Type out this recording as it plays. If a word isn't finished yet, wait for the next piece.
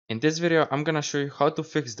In this video, I'm gonna show you how to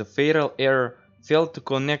fix the fatal error failed to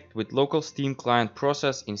connect with local Steam client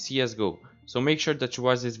process in CSGO. So make sure that you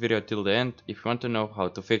watch this video till the end if you want to know how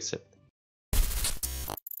to fix it.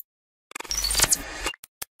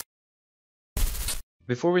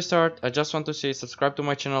 Before we start, I just want to say subscribe to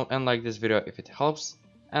my channel and like this video if it helps,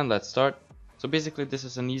 and let's start. So basically this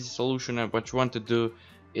is an easy solution, and what you want to do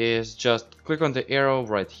is just click on the arrow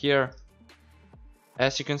right here.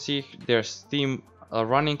 As you can see, there's Steam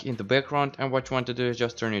running in the background, and what you want to do is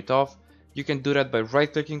just turn it off. You can do that by right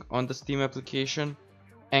clicking on the Steam application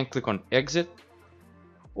and click on exit,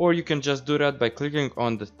 or you can just do that by clicking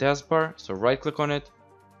on the taskbar. So right click on it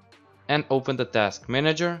and open the task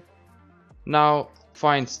manager. Now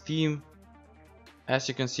find Steam. As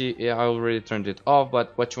you can see, I already turned it off,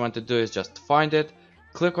 but what you want to do is just find it,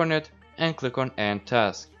 click on it and click on end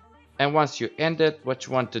task. And once you end it, what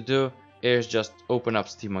you want to do is just open up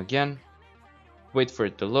Steam again, wait for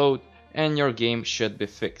it to load, and your game should be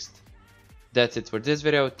fixed. That's it for this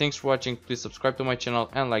video. Thanks for watching. Please subscribe to my channel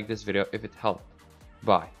and like this video if it helped.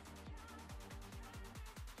 Bye.